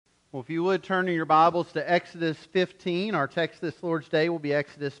Well, if you would turn in your Bibles to Exodus 15, our text this Lord's Day will be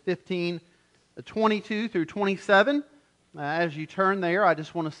Exodus 15, 22 through 27. As you turn there, I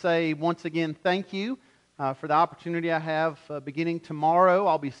just want to say once again thank you for the opportunity I have beginning tomorrow.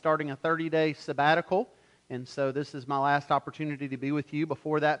 I'll be starting a 30-day sabbatical, and so this is my last opportunity to be with you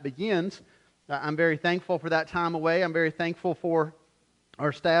before that begins. I'm very thankful for that time away. I'm very thankful for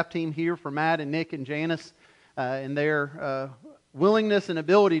our staff team here, for Matt and Nick and Janice and their willingness and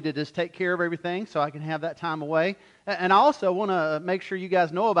ability to just take care of everything so I can have that time away. And I also want to make sure you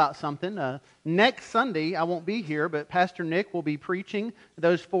guys know about something. Next Sunday, I won't be here, but Pastor Nick will be preaching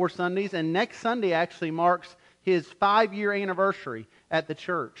those 4 Sundays. And next Sunday actually marks his 5-year anniversary at the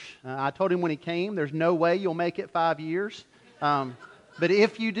church. I told him when he came, there's no way you'll make it 5 years. But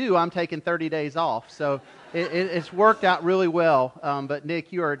if you do, I'm taking 30 days off. So it's worked out really well. But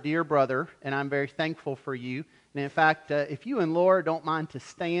Nick, you are a dear brother, and I'm very thankful for you. And in fact, if you and Laura don't mind to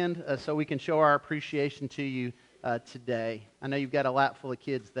stand so we can show our appreciation to you today. I know you've got a lap full of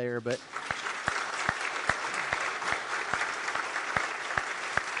kids there, but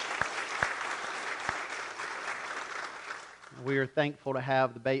we are thankful to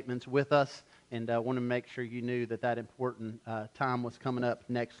have the Batemans with us, and I want to make sure you knew that important time was coming up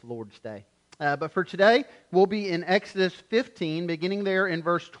next Lord's Day. But for today, we'll be in Exodus 15, beginning there in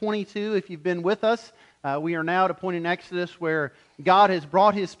verse 22. If you've been with us, we are now at a point in Exodus where God has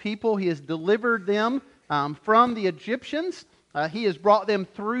brought His people. He has delivered them from the Egyptians. He has brought them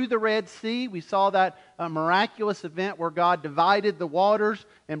through the Red Sea. We saw that miraculous event where God divided the waters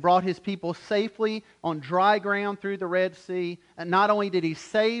and brought His people safely on dry ground through the Red Sea. And not only did He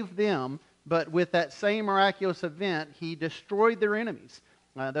save them, but with that same miraculous event, He destroyed their enemies.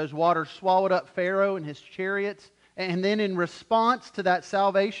 Those waters swallowed up Pharaoh and his chariots. And then in response to that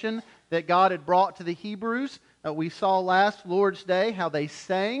salvation that God had brought to the Hebrews, we saw last Lord's Day how they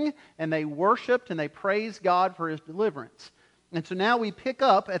sang and they worshiped and they praised God for His deliverance. And so now we pick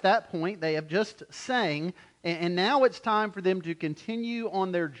up at that point. They have just sang, and now it's time for them to continue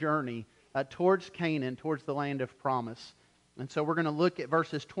on their journey towards Canaan, towards the land of promise. And so we're going to look at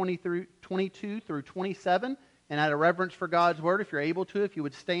verses 22 through 27. And out of reverence for God's Word, if you're able to, if you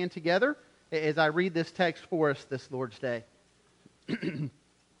would stand together as I read this text for us this Lord's Day. And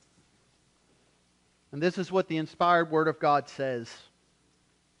this is what the inspired Word of God says.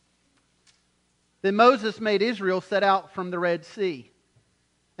 Then Moses made Israel set out from the Red Sea,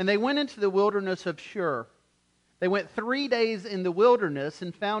 and they went into the wilderness of Shur. They went 3 days in the wilderness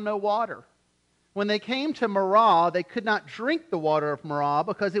and found no water. When they came to Marah, they could not drink the water of Marah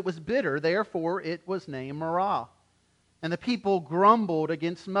because it was bitter. Therefore, it was named Marah. And the people grumbled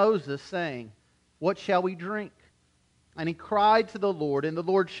against Moses, saying, "What shall we drink?" And he cried to the Lord, and the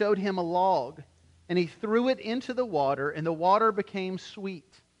Lord showed him a log. And he threw it into the water, and the water became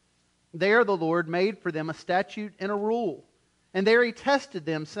sweet. There the Lord made for them a statute and a rule. And there He tested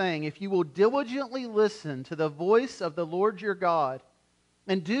them, saying, "If you will diligently listen to the voice of the Lord your God,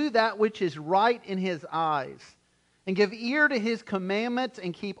 and do that which is right in His eyes, and give ear to His commandments,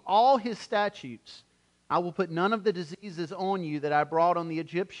 and keep all His statutes, I will put none of the diseases on you that I brought on the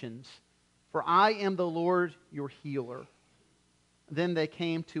Egyptians, for I am the Lord your healer." Then they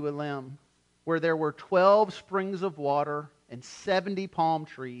came to Elim, where there were 12 springs of water and 70 palm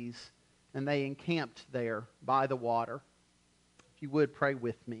trees, and they encamped there by the water. If you would, pray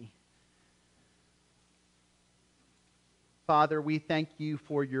with me. Father, we thank You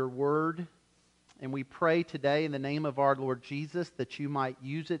for Your Word, and we pray today in the name of our Lord Jesus that You might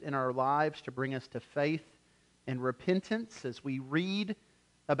use it in our lives to bring us to faith and repentance as we read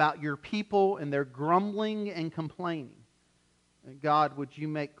about Your people and their grumbling and complaining. And God, would You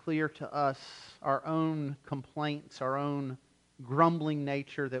make clear to us our own complaints, our own grumbling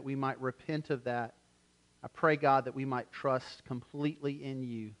nature, that we might repent of that. I pray, God, that we might trust completely in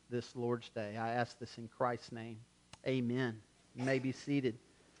You this Lord's Day. I ask this in Christ's name. Amen. You may be seated.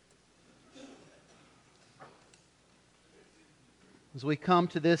 As we come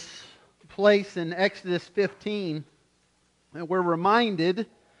to this place in Exodus 15, we're reminded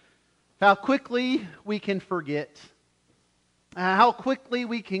how quickly we can forget. How quickly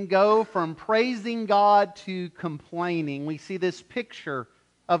we can go from praising God to complaining. We see this picture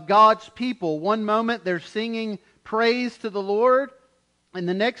of God's people. One moment they're singing praise to the Lord, and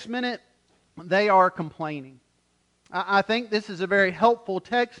the next minute they are complaining. I think this is a very helpful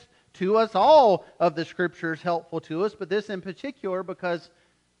text to us. All of the Scripture is helpful to us, but this in particular because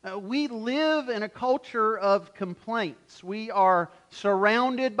we live in a culture of complaints. We are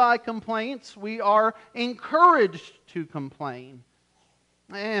surrounded by complaints. We are encouraged to complain.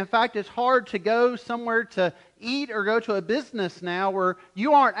 And in fact, it's hard to go somewhere to eat or go to a business now where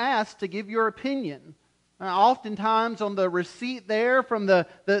you aren't asked to give your opinion. Oftentimes on the receipt there from the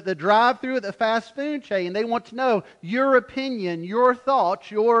drive-thru at the fast food chain, they want to know your opinion, your thoughts,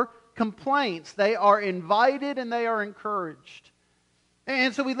 your complaints. They are invited and they are encouraged.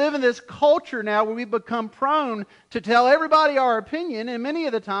 And so we live in this culture now where we become prone to tell everybody our opinion, and many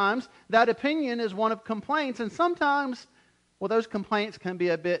of the times that opinion is one of complaints, and sometimes, well, those complaints can be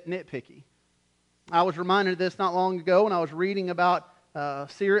a bit nitpicky. I was reminded of this not long ago when I was reading about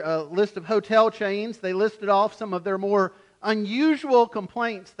a list of hotel chains. They listed off some of their more unusual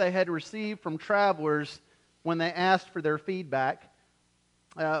complaints they had received from travelers when they asked for their feedback.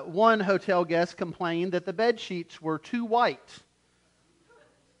 One hotel guest complained that the bed sheets were too white.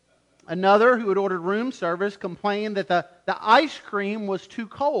 Another, who had ordered room service, complained that the ice cream was too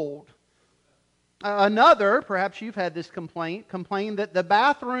cold. Another, perhaps you've had this complaint, complained that the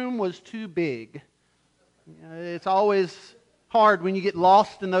bathroom was too big. It's always hard when you get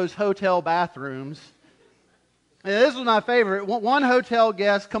lost in those hotel bathrooms. And this was my favorite. One hotel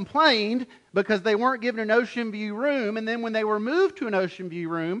guest complained because they weren't given an ocean view room, and then when they were moved to an ocean view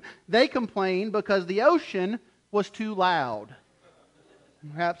room, they complained because the ocean was too loud.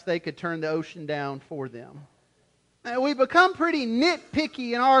 Perhaps they could turn the ocean down for them. We become pretty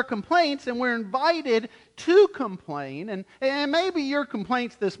nitpicky in our complaints, and we're invited to complain. And maybe your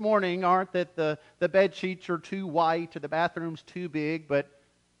complaints this morning aren't that the bed sheets are too white or the bathroom's too big, but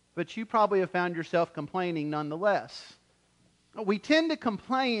you probably have found yourself complaining nonetheless. We tend to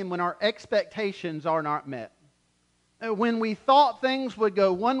complain when our expectations are not met. When we thought things would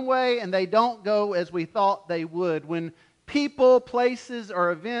go one way and they don't go as we thought they would. When people, places,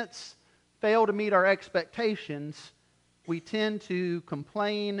 or events fail to meet our expectations, we tend to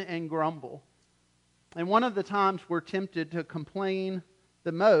complain and grumble. And one of the times we're tempted to complain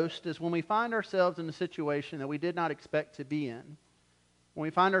the most is when we find ourselves in a situation that we did not expect to be in. When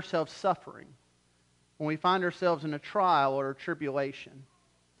we find ourselves suffering. When we find ourselves in a trial or a tribulation.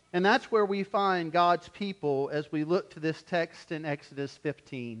 And that's where we find God's people as we look to this text in Exodus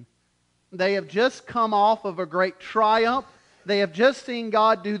 15. They have just come off of a great triumph. They have just seen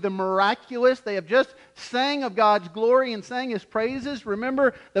God do the miraculous. They have just sang of God's glory and sang His praises.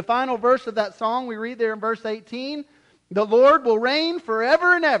 Remember the final verse of that song we read there in verse 18? The Lord will reign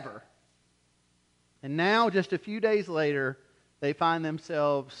forever and ever. And now, just a few days later, they find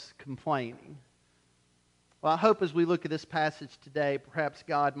themselves complaining. Well, I hope as we look at this passage today, perhaps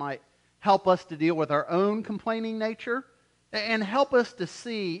God might help us to deal with our own complaining nature and help us to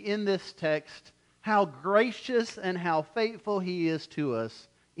see in this text how gracious and how faithful He is to us,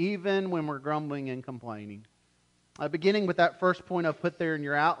 even when we're grumbling and complaining. Beginning with that first point I've put there in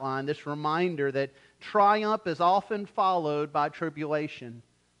your outline, this reminder that triumph is often followed by tribulation.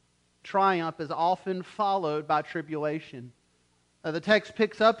 Triumph is often followed by tribulation. The text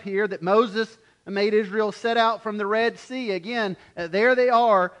picks up here that Moses made Israel set out from the Red Sea. Again, there they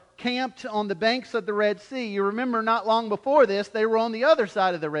are, camped on the banks of the Red Sea. You remember not long before this, they were on the other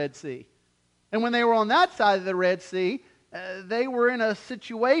side of the Red Sea. And when they were on that side of the Red Sea, they were in a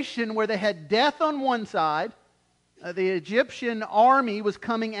situation where they had death on one side. The Egyptian army was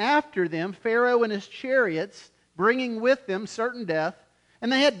coming after them, Pharaoh and his chariots, bringing with them certain death.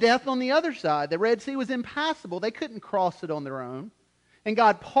 And they had death on the other side. The Red Sea was impassable. They couldn't cross it on their own. And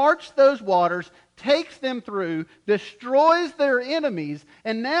God parts those waters, takes them through, destroys their enemies,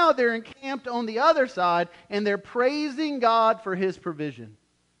 and now they're encamped on the other side, and they're praising God for His provision.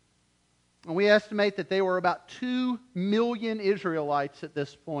 And we estimate that there were about 2 million Israelites at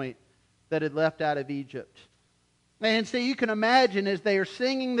this point that had left out of Egypt. And so you can imagine as they are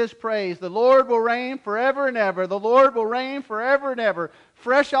singing this praise, the Lord will reign forever and ever, the Lord will reign forever and ever,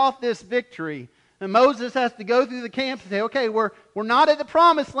 fresh off this victory. And Moses has to go through the camp and say, okay, we're not at the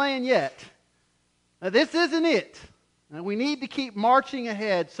promised land yet. Now, this isn't it. And we need to keep marching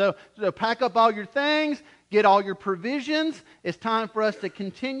ahead. So pack up all your things, get all your provisions. It's time for us to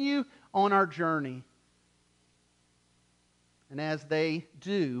continue on our journey. And as they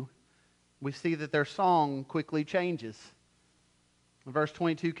do, we see that their song quickly changes. Verse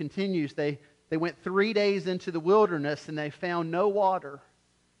 22 continues, they went 3 days into the wilderness and they found no water.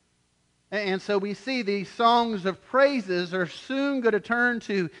 And so we see these songs of praises are soon going to turn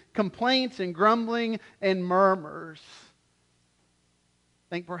to complaints and grumbling and murmurs.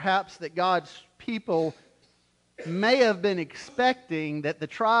 I think perhaps that God's people may have been expecting that the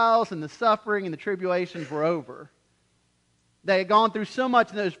trials and the suffering and the tribulations were over. They had gone through so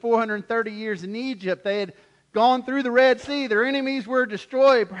much in those 430 years in Egypt. They had gone through the Red Sea. Their enemies were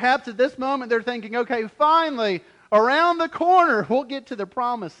destroyed. Perhaps at this moment they're thinking, okay, finally, around the corner, we'll get to the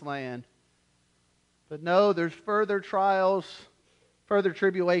promised land. But no, there's further trials, further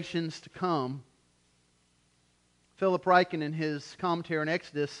tribulations to come. Philip Ryken, in his commentary on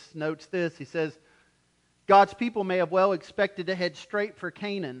Exodus, notes this. He says, God's people may have well expected to head straight for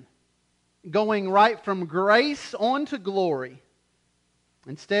Canaan, going right from grace on to glory.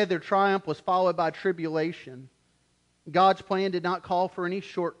 Instead, their triumph was followed by tribulation. God's plan did not call for any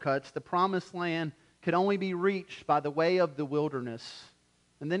shortcuts. The promised land could only be reached by the way of the wilderness.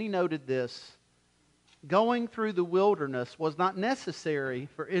 And then he noted this. Going through the wilderness was not necessary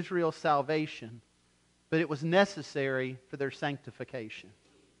for Israel's salvation, but it was necessary for their sanctification.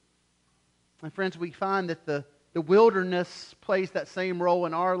 And friends, we find that the wilderness plays that same role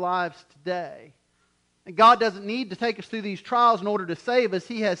in our lives today. And God doesn't need to take us through these trials in order to save us.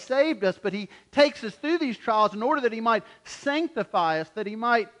 He has saved us, but He takes us through these trials in order that He might sanctify us, that He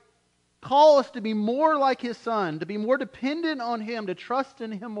might call us to be more like His Son, to be more dependent on Him, to trust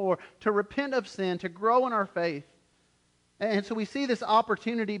in Him more, to repent of sin, to grow in our faith. And so we see this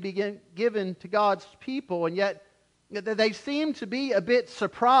opportunity given to God's people, and yet they seem to be a bit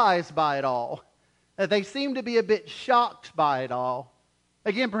surprised by it all. They seem to be a bit shocked by it all.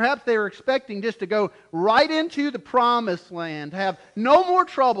 Again, perhaps they were expecting just to go right into the promised land, to have no more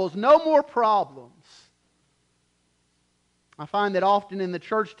troubles, no more problems. I find that often in the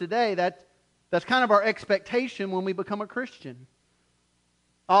church today, that's kind of our expectation when we become a Christian.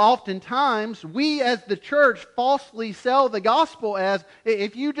 Oftentimes, we as the church falsely sell the gospel as,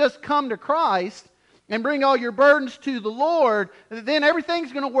 if you just come to Christ and bring all your burdens to the Lord, then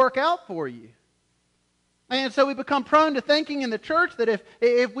everything's going to work out for you. And so we become prone to thinking in the church that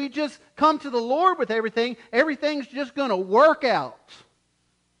if we just come to the Lord with everything, everything's just going to work out.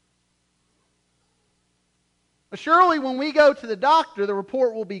 But surely when we go to the doctor, the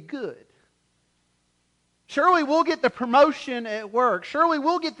report will be good. Surely we'll get the promotion at work. Surely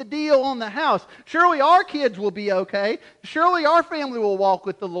we'll get the deal on the house. Surely our kids will be okay. Surely our family will walk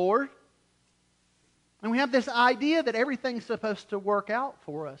with the Lord. And we have this idea that everything's supposed to work out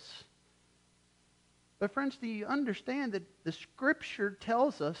for us. But friends, do you understand that the Scripture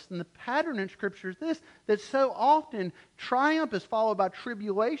tells us, and the pattern in Scripture is this, that so often triumph is followed by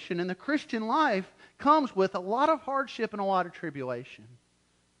tribulation, and the Christian life comes with a lot of hardship and a lot of tribulation.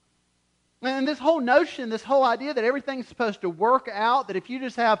 And this whole notion, this whole idea that everything's supposed to work out, that if you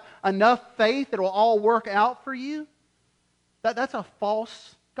just have enough faith, it will all work out for you, that's a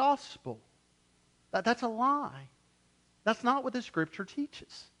false gospel. That's a lie. That's not what the Scripture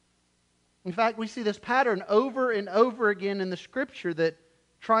teaches. In fact, we see this pattern over and over again in the Scripture that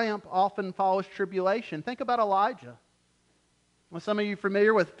triumph often follows tribulation. Think about Elijah. Well, some of you are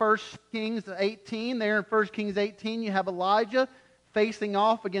familiar with 1 Kings 18. There in 1 Kings 18, you have Elijah facing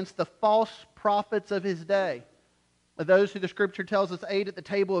off against the false prophets of his day. Those who the Scripture tells us ate at the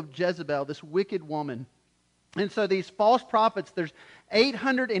table of Jezebel, this wicked woman. And so these false prophets, there's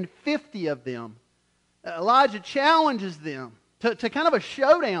 850 of them. Elijah challenges them to kind of a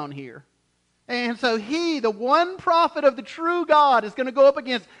showdown here. And so he, the one prophet of the true God, is going to go up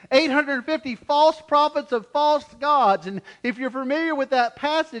against 850 false prophets of false gods. And if you're familiar with that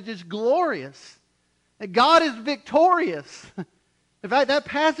passage, it's glorious. God is victorious. In fact, that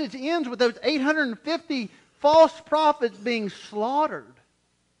passage ends with those 850 false prophets being slaughtered.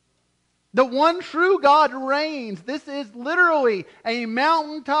 The one true God reigns. This is literally a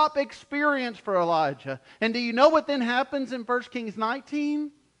mountaintop experience for Elijah. And do you know what then happens in 1 Kings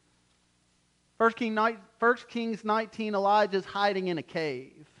 19? 1 Kings 19, Elijah's hiding in a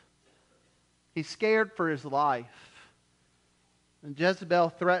cave. He's scared for his life. And Jezebel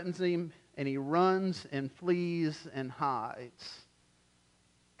threatens him, and he runs and flees and hides.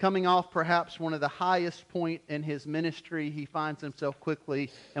 Coming off perhaps one of the highest points in his ministry, he finds himself quickly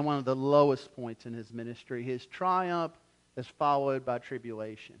in one of the lowest points in his ministry. His triumph is followed by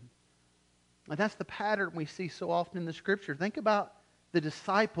tribulation. And that's the pattern we see so often in the Scripture. Think about the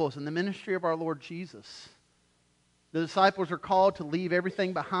disciples and the ministry of our Lord Jesus. The disciples are called to leave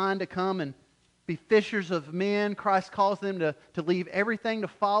everything behind to come and be fishers of men. Christ calls them to leave everything to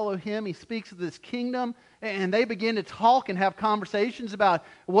follow Him. He speaks of this kingdom, and they begin to talk and have conversations about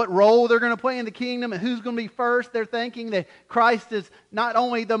what role they're going to play in the kingdom and who's going to be first. They're thinking that Christ is not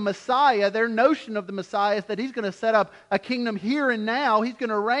only the Messiah, their notion of the Messiah is that He's going to set up a kingdom here and now. He's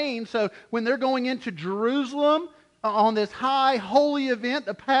going to reign. So when they're going into Jerusalem on this high holy event,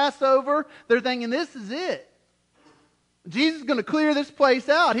 the Passover, they're thinking this is it. Jesus is going to clear this place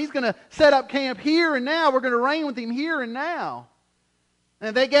out. He's going to set up camp here and now. We're going to reign with Him here and now.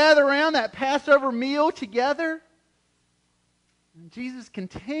 And they gather around that Passover meal together. And Jesus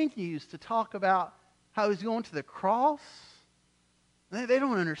continues to talk about how he's going to the cross. They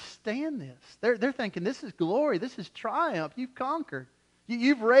don't understand this. They're thinking, this is glory. This is triumph. You've conquered.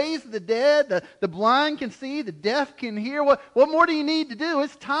 You've raised the dead. The blind can see. The deaf can hear. What more do you need to do?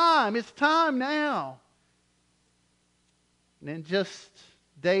 It's time. It's time now. And in just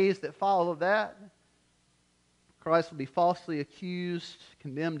days that follow that, Christ will be falsely accused,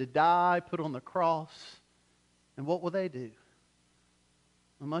 condemned to die, put on the cross. And what will they do?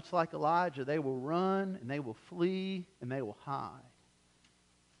 Well, much like Elijah, they will run and they will flee and they will hide.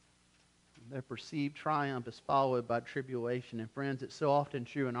 Their perceived triumph is followed by tribulation. And friends, it's so often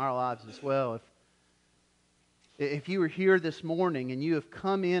true in our lives as well. If you were here this morning and you have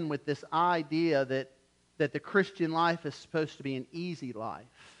come in with this idea that the Christian life is supposed to be an easy life,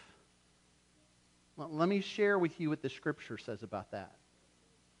 well, let me share with you what the Scripture says about that.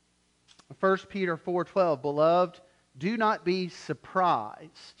 1 Peter 4:12, Beloved, do not be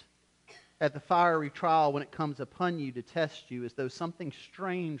surprised at the fiery trial when it comes upon you to test you, as though something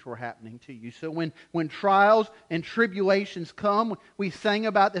strange were happening to you. So when trials and tribulations come, we sang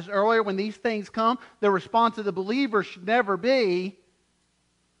about this earlier, when these things come, the response of the believer should never be,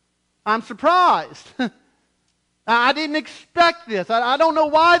 I'm surprised. I didn't expect this. I don't know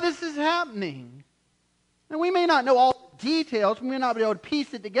why this is happening. And we may not know all the details. We may not be able to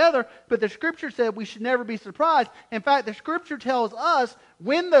piece it together. But the Scripture said we should never be surprised. In fact, the Scripture tells us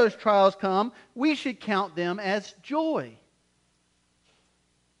when those trials come, we should count them as joy.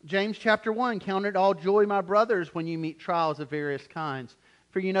 James chapter 1, count it all joy, my brothers, when you meet trials of various kinds.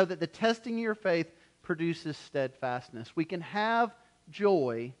 For you know that the testing of your faith produces steadfastness. We can have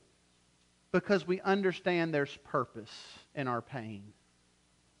joy because we understand there's purpose in our pain.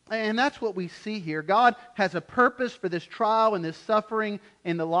 And that's what we see here. God has a purpose for this trial and this suffering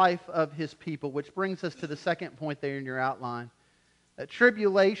in the life of His people, which brings us to the second point there in your outline.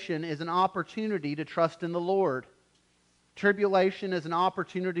 Tribulation is an opportunity to trust in the Lord. Tribulation is an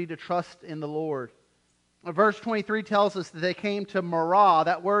opportunity to trust in the Lord. Verse 23 tells us that they came to Marah.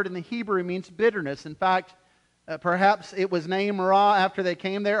 That word in the Hebrew means bitterness. In fact, perhaps it was named Marah after they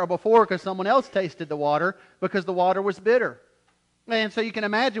came there or before because someone else tasted the water because the water was bitter. And so you can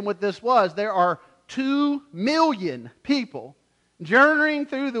imagine what this was. There are 2 million people journeying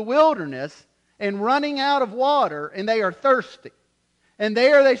through the wilderness and running out of water, and they are thirsty. And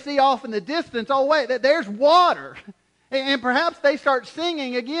there they see off in the distance, oh wait, there's water. And perhaps they start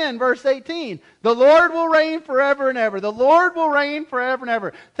singing again, verse 18. The Lord will reign forever and ever. The Lord will reign forever and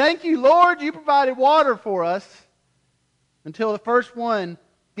ever. Thank you, Lord, you provided water for us. Until the first one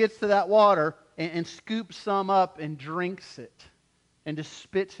gets to that water and scoops some up and drinks it. And just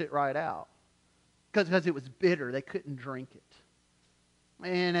spits it right out. Because it was bitter. They couldn't drink it.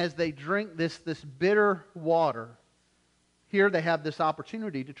 And as they drink this bitter water, here they have this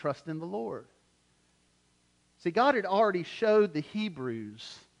opportunity to trust in the Lord. See, God had already showed the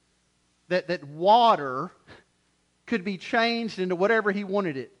Hebrews that water could be changed into whatever He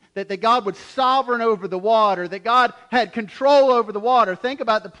wanted it. That God was sovereign over the water. That God had control over the water. Think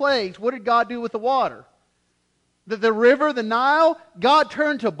about the plagues. What did God do with the water? The river, the Nile, God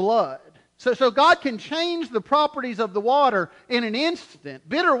turned to blood. So God can change the properties of the water in an instant.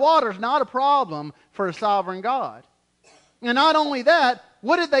 Bitter water is not a problem for a sovereign God. And not only that,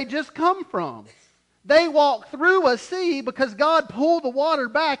 what did they just come from? They walked through a sea because God pulled the water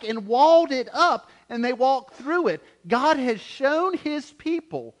back and walled it up, and they walked through it. God has shown His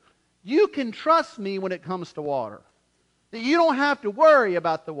people, you can trust me when it comes to water. That you don't have to worry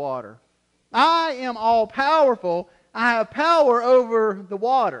about the water. I am all-powerful. I have power over the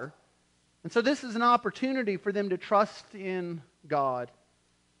water. And so this is an opportunity for them to trust in God.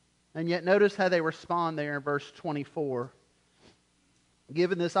 And yet notice how they respond there in verse 24.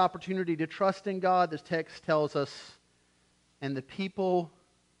 Given this opportunity to trust in God, this text tells us, and the people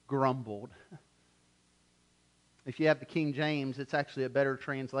grumbled. If you have the King James, it's actually a better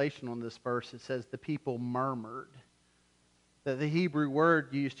translation on this verse. It says the people murmured. The Hebrew word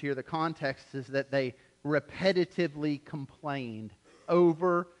used here, the context is that they repetitively complained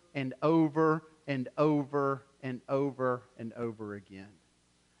over and over and over and over and over again.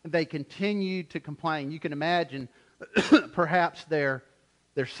 And they continued to complain. You can imagine perhaps their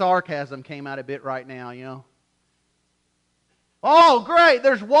sarcasm came out a bit right now, you know. Oh, great,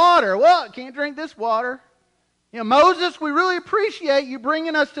 there's water. Well, can't drink this water. You know, Moses, we really appreciate you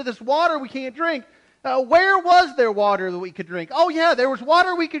bringing us to this water we can't drink. Where was there water that we could drink? Oh, yeah, there was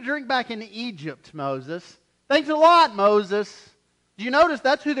water we could drink back in Egypt, Moses. Thanks a lot, Moses. Do you notice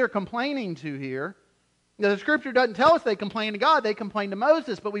that's who they're complaining to here? Now, the Scripture doesn't tell us they complain to God. They complain to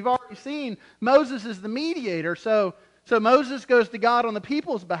Moses. But we've already seen Moses is the mediator. So So Moses goes to God on the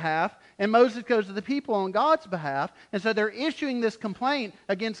people's behalf, and Moses goes to the people on God's behalf. And so they're issuing this complaint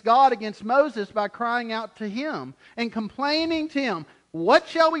against God, against Moses, by crying out to him and complaining to him, what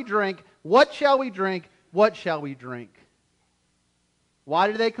shall we drink? What shall we drink? What shall we drink?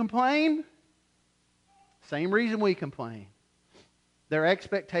 Why do they complain? Same reason we complain. Their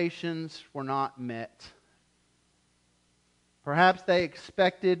expectations were not met. Perhaps they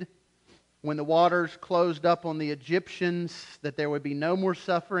expected, when the waters closed up on the Egyptians, that there would be no more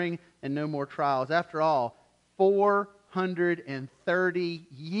suffering and no more trials. After all, 430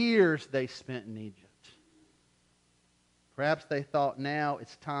 years they spent in Egypt. Perhaps they thought, now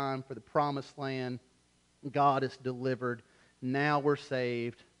it's time for the promised land. God has delivered. Now we're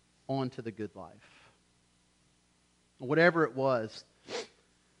saved. On to the good life. Whatever it was,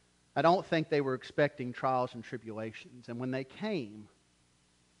 I don't think they were expecting trials and tribulations. And when they came,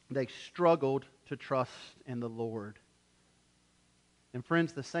 they struggled to trust in the Lord. And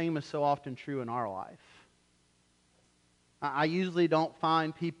friends, the same is so often true in our life. I usually don't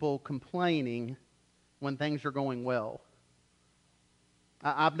find people complaining when things are going well.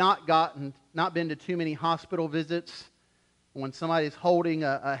 I've not been to too many hospital visits when somebody's holding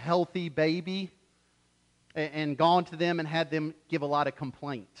a healthy baby and gone to them and had them give a lot of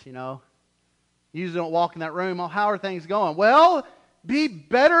complaints, you know. Usually don't walk in that room, oh, how are things going? Well, be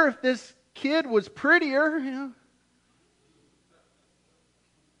better if this kid was prettier, you know.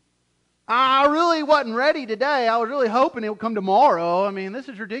 I really wasn't ready today. I was really hoping it would come tomorrow. I mean, this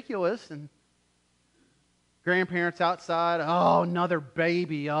is ridiculous. And grandparents outside, oh, another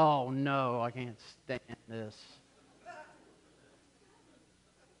baby. Oh, no, I can't stand this.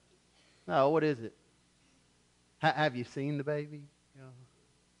 No, what is it? Have you seen the baby? You know,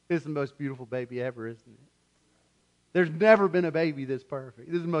 it's the most beautiful baby ever, isn't it? There's never been a baby this perfect.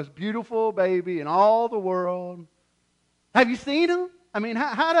 This is the most beautiful baby in all the world. Have you seen him? I mean,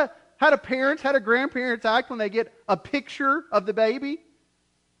 how do parents, how do grandparents act when they get a picture of the baby?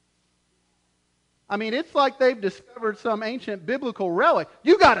 I mean, it's like they've discovered some ancient biblical relic.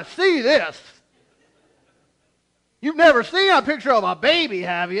 You got to see this. You've never seen a picture of a baby,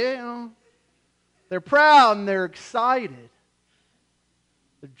 have you? You know? They're proud and they're excited.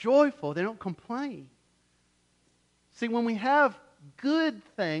 They're joyful. They don't complain. See, when we have good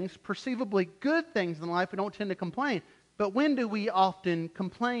things, perceivably good things in life, we don't tend to complain. But when do we often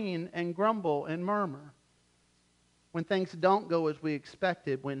complain and grumble and murmur? When things don't go as we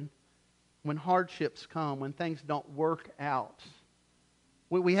expected, when hardships come, when things don't work out.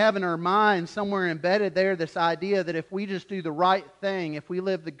 We have in our mind somewhere embedded there this idea that if we just do the right thing, if we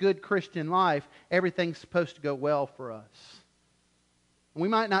live the good Christian life, everything's supposed to go well for us. We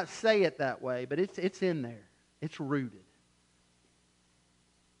might not say it that way, but it's in there. It's rooted.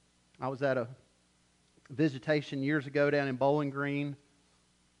 I was at a visitation years ago down in Bowling Green,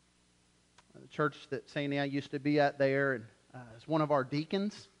 the church that Sandy and I used to be at there, and as one of our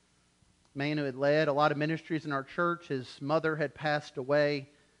deacons, man who had led a lot of ministries in our church. His mother had passed away,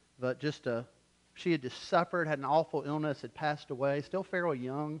 but she had just suffered, had an awful illness, had passed away, still fairly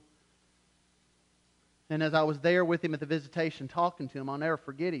young. And as I was there with him at the visitation talking to him, I'll never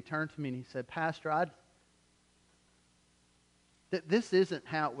forget, he turned to me and he said, Pastor, this isn't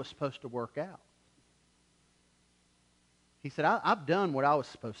how it was supposed to work out. He said, I've done what I was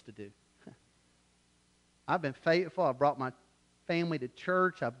supposed to do. I've been faithful. I've brought my family to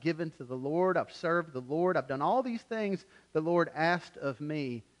church. I've given to the Lord. I've served the Lord. I've done all these things the Lord asked of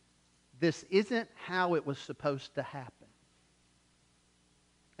me. This isn't how it was supposed to happen.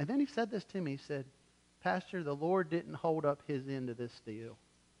 And then he said this to me. He said, Pastor, the Lord didn't hold up his end of this deal.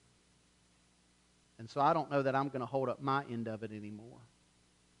 And so I don't know that I'm going to hold up my end of it anymore.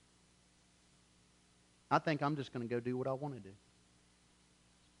 I think I'm just going to go do what I want to do.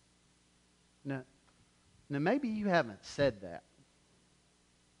 Now, maybe you haven't said that.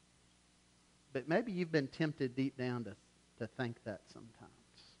 But maybe you've been tempted deep down to think that sometimes.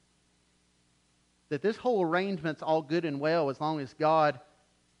 That this whole arrangement's all good and well as long as God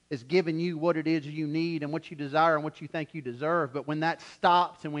is giving you what it is you need and what you desire and what you think you deserve. But when that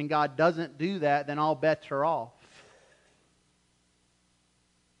stops and when God doesn't do that, then all bets are off.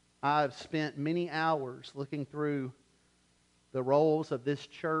 I've spent many hours looking through the rolls of this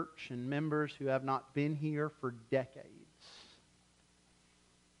church and members who have not been here for decades.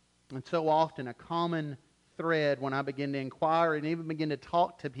 And so often a common thread when I begin to inquire and even begin to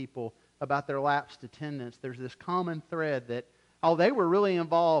talk to people about their lapsed attendance, there's this common thread that, they were really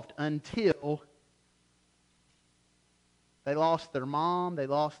involved until they lost their mom, they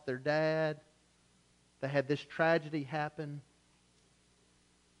lost their dad, they had this tragedy happen.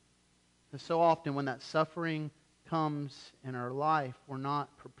 And so often when that suffering comes in our life, we're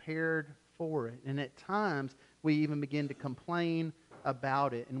not prepared for it. And at times, we even begin to complain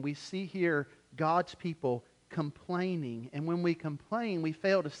about it. And we see here God's people complaining. And when we complain, we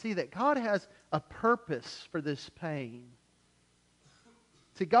fail to see that God has a purpose for this pain.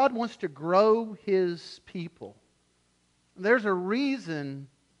 See, God wants to grow His people. There's a reason,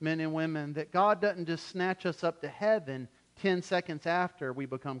 men and women, that God doesn't just snatch us up to heaven 10 seconds after we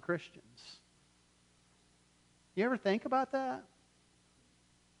become Christians. You ever think about that?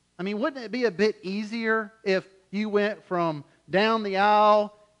 I mean, wouldn't it be a bit easier if you went from down the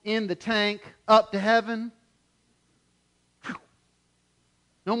aisle, in the tank, up to heaven? Whew.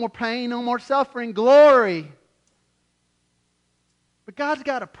 No more pain, no more suffering, glory. But God's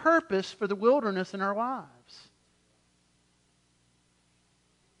got a purpose for the wilderness in our lives.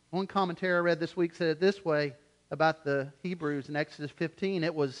 One commentary I read this week said it this way about the Hebrews in Exodus 15.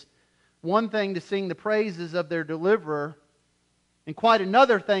 It was one thing to sing the praises of their deliverer, and quite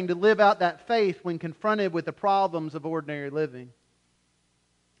another thing to live out that faith when confronted with the problems of ordinary living.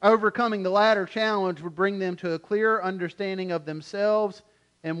 Overcoming the latter challenge would bring them to a clear understanding of themselves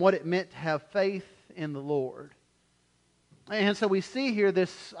and what it meant to have faith in the Lord. And so we see here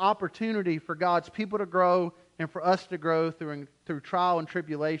this opportunity for God's people to grow and for us to grow through trial and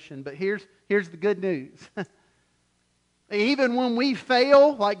tribulation. But here's the good news. Even when we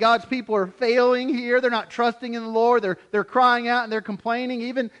fail, like God's people are failing here, they're not trusting in the Lord, they're crying out and they're complaining.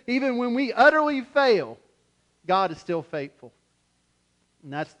 Even when we utterly fail, God is still faithful.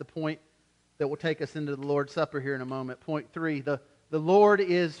 And that's the point that will take us into the Lord's Supper here in a moment. Point 3, the Lord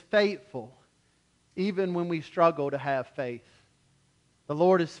is faithful even when we struggle to have faith. The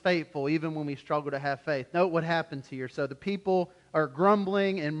Lord is faithful even when we struggle to have faith. Note what happens here. So the people are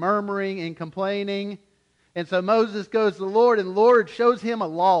grumbling and murmuring and complaining. And so Moses goes to the Lord, and the Lord shows him a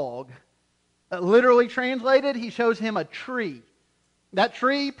log. Literally translated, He shows him a tree. That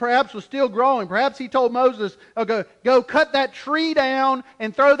tree perhaps was still growing. Perhaps He told Moses, oh, go cut that tree down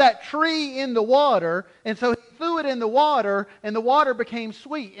and throw that tree in the water. And so he threw it in the water, and the water became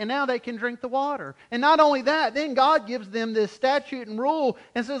sweet. And now they can drink the water. And not only that, then God gives them this statute and rule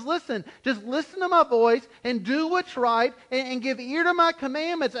and says, listen, just listen to my voice and do what's right and give ear to my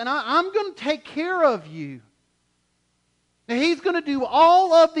commandments. And I'm going to take care of you. Now, He's going to do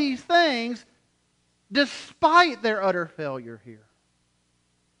all of these things despite their utter failure here.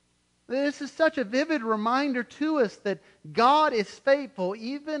 This is such a vivid reminder to us that God is faithful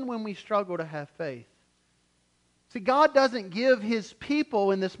even when we struggle to have faith. See, God doesn't give His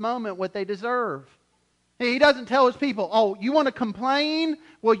people in this moment what they deserve. He doesn't tell His people, oh, you want to complain?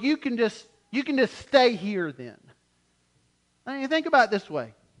 Well, you can just stay here then. I mean, think about it this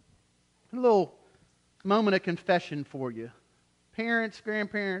way. A little moment of confession for you. Parents,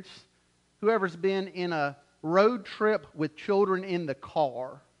 grandparents, whoever's been in a road trip with children in the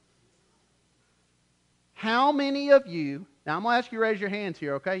car. How many of you, now I'm going to ask you to raise your hands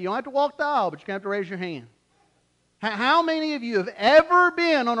here, okay? You don't have to walk the aisle, but you're going to have to raise your hand. How many of you have ever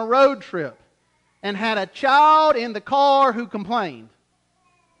been on a road trip and had a child in the car who complained?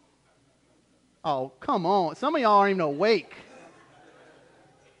 Oh, come on. Some of y'all aren't even awake.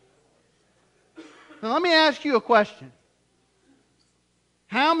 Now, let me ask you a question.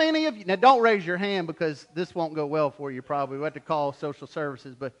 How many of you, now don't raise your hand because this won't go well for you probably. We'll have to call social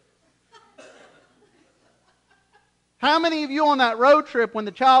services, but how many of you on that road trip when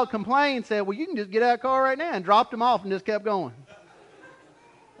the child complained said, well, you can just get out of the car right now and dropped him off and just kept going?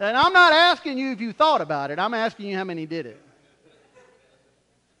 And I'm not asking you if you thought about it. I'm asking you how many did it.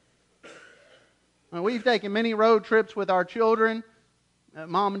 Now, we've taken many road trips with our children.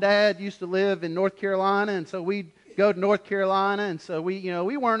 Mom and Dad used to live in North Carolina, and so we'd go to North Carolina, and so we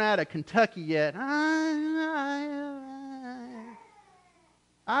weren't out of Kentucky yet.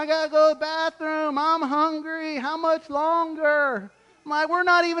 I got to go to the bathroom. I'm hungry. How much longer? I'm like, we're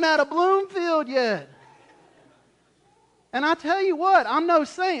not even out of Bloomfield yet. And I tell you what, I'm no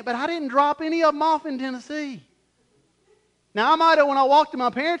saint, but I didn't drop any of them off in Tennessee. Now, I might have, when I walked to my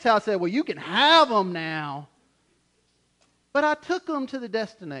parents' house, said, well, you can have them now. But I took them to the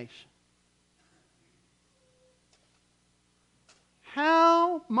destination.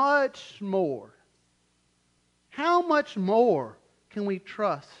 How much more can we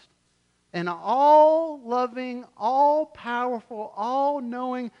trust an all-loving, all-powerful,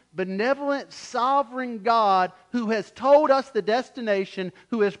 all-knowing, benevolent, sovereign God who has told us the destination,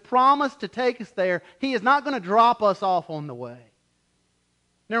 who has promised to take us there? He is not going to drop us off on the way.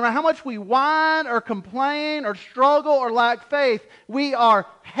 No matter how much we whine or complain or struggle or lack faith, we are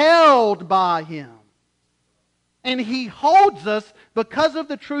held by Him. And He holds us because of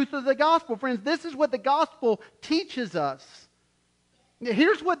the truth of the gospel. Friends, this is what the gospel teaches us.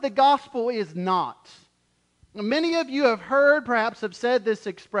 Here's what the gospel is not. Many of you have heard, perhaps have said this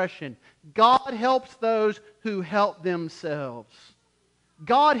expression, God helps those who help themselves.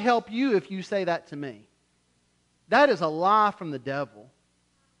 God help you if you say that to me. That is a lie from the devil.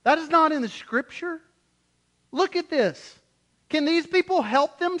 That is not in the Scripture. Look at this. Can these people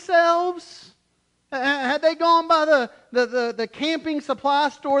help themselves? Had they gone by the camping supply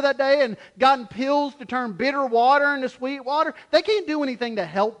store that day and gotten pills to turn bitter water into sweet water? They can't do anything to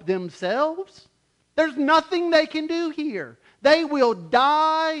help themselves. There's nothing they can do here. They will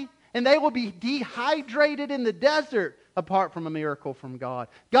die and they will be dehydrated in the desert apart from a miracle from God.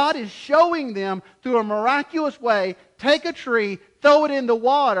 God is showing them through a miraculous way, take a tree, throw it in the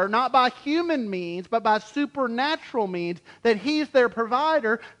water, not by human means, but by supernatural means, that He's their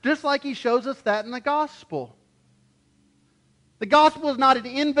provider, just like He shows us that in the gospel. The gospel is not an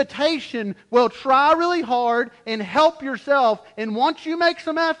invitation, well, try really hard and help yourself, and once you make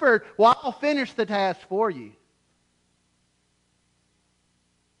some effort, well, I'll finish the task for you.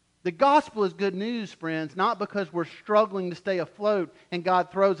 The gospel is good news, friends, not because we're struggling to stay afloat and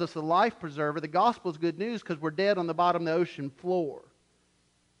God throws us a life preserver. The gospel is good news because we're dead on the bottom of the ocean floor.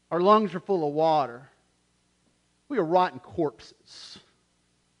 Our lungs are full of water. We are rotten corpses.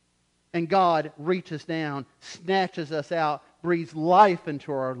 And God reaches down, snatches us out, breathes life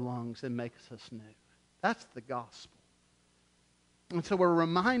into our lungs, and makes us new. That's the gospel. And so we're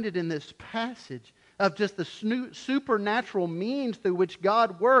reminded in this passage of just the supernatural means through which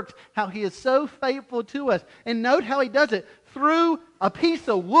God works, how He is so faithful to us. And note how He does it through a piece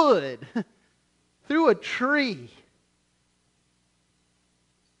of wood, through a tree.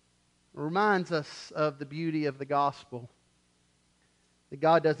 It reminds us of the beauty of the gospel. That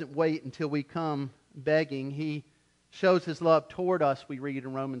God doesn't wait until we come begging. He shows His love toward us, we read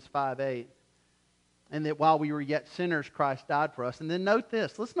in Romans 5:8. And that while we were yet sinners, Christ died for us. And then note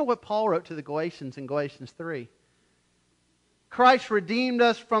this. Listen to what Paul wrote to the Galatians in Galatians 3. Christ redeemed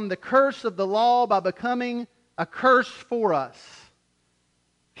us from the curse of the law by becoming a curse for us.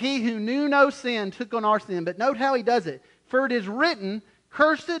 He who knew no sin took on our sin. But note how He does it. For it is written,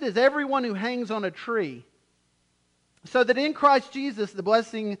 cursed is everyone who hangs on a tree, so that in Christ Jesus the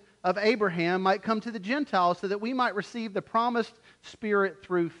blessing of Abraham might come to the Gentiles, so that we might receive the promised Spirit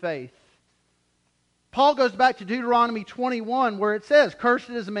through faith. Paul goes back to Deuteronomy 21 where it says, cursed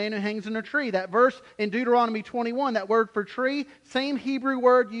is a man who hangs on a tree. That verse in Deuteronomy 21, that word for tree, same Hebrew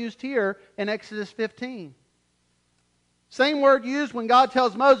word used here in Exodus 15. Same word used when God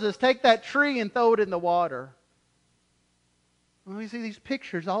tells Moses, take that tree and throw it in the water. Well, we see these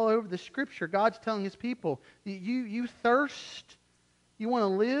pictures all over the Scripture. God's telling His people, you thirst? You want to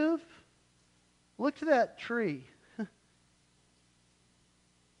live? Look to that tree.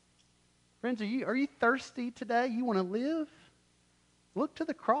 Friends, are you thirsty today? You want to live? Look to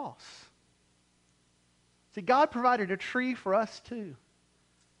the cross. See, God provided a tree for us too.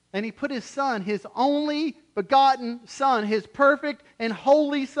 And He put His Son, His only begotten Son, His perfect and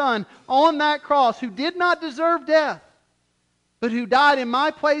holy Son, on that cross, who did not deserve death, but who died in my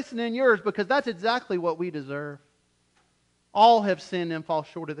place and in yours, because that's exactly what we deserve. All have sinned and fall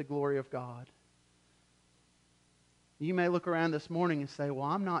short of the glory of God. You may look around this morning and say, well,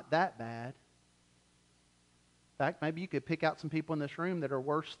 I'm not that bad. In fact, maybe you could pick out some people in this room that are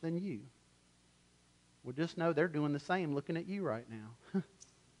worse than you. Well, just know they're doing the same looking at you right now.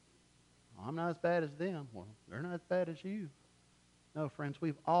 Well, I'm not as bad as them. Well, they're not as bad as you. No, friends,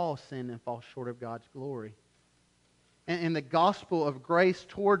 we've all sinned and fall short of God's glory. And the gospel of grace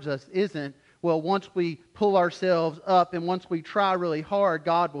towards us isn't, well, once we pull ourselves up and once we try really hard,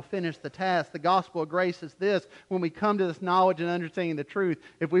 God will finish the task. The gospel of grace is this. When we come to this knowledge and understanding the truth,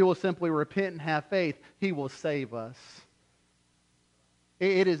 if we will simply repent and have faith, He will save us.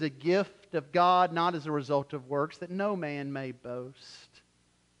 It is a gift of God, not as a result of works, that no man may boast.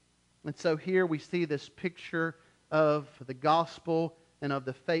 And so here we see this picture of the gospel and of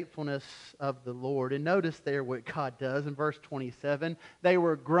the faithfulness of the Lord. And notice there what God does in verse 27. They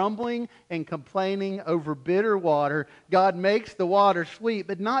were grumbling and complaining over bitter water. God makes the water sweet.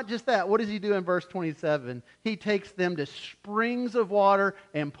 But not just that. What does He do in verse 27? He takes them to springs of water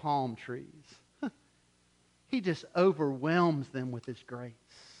and palm trees. He just overwhelms them with His grace.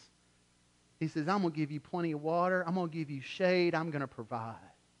 He says, I'm going to give you plenty of water. I'm going to give you shade. I'm going to provide.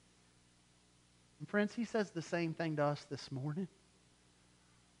 And friends, He says the same thing to us this morning.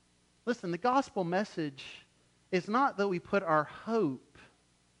 Listen, the gospel message is not that we put our hope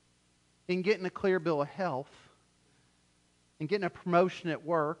in getting a clear bill of health and getting a promotion at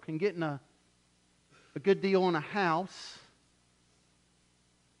work and getting a a good deal on a house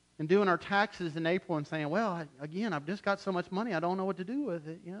and doing our taxes in April and saying, well, again, I've just got so much money, I don't know what to do with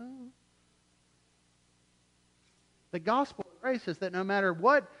it, you know. The gospel of grace is that no matter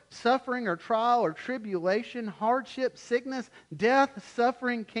what suffering or trial or tribulation, hardship, sickness, death,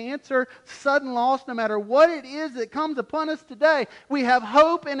 suffering, cancer, sudden loss, no matter what it is that comes upon us today, we have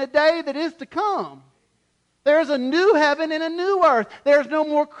hope in a day that is to come. There's a new heaven and a new earth. There's no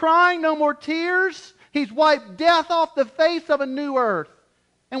more crying, no more tears. He's wiped death off the face of a new earth.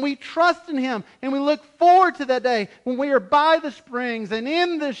 And we trust in Him, and we look forward to that day when we are by the springs and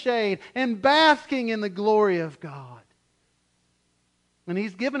in the shade and basking in the glory of God. And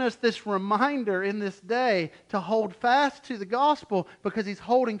He's given us this reminder in this day to hold fast to the gospel because He's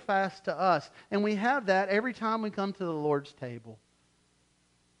holding fast to us. And we have that every time we come to the Lord's table.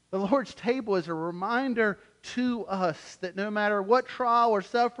 The Lord's table is a reminder to us that no matter what trial or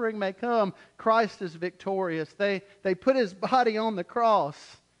suffering may come, Christ is victorious. They put His body on the cross.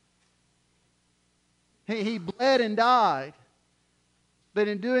 He bled and died. But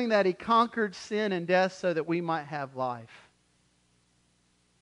in doing that, He conquered sin and death so that we might have life.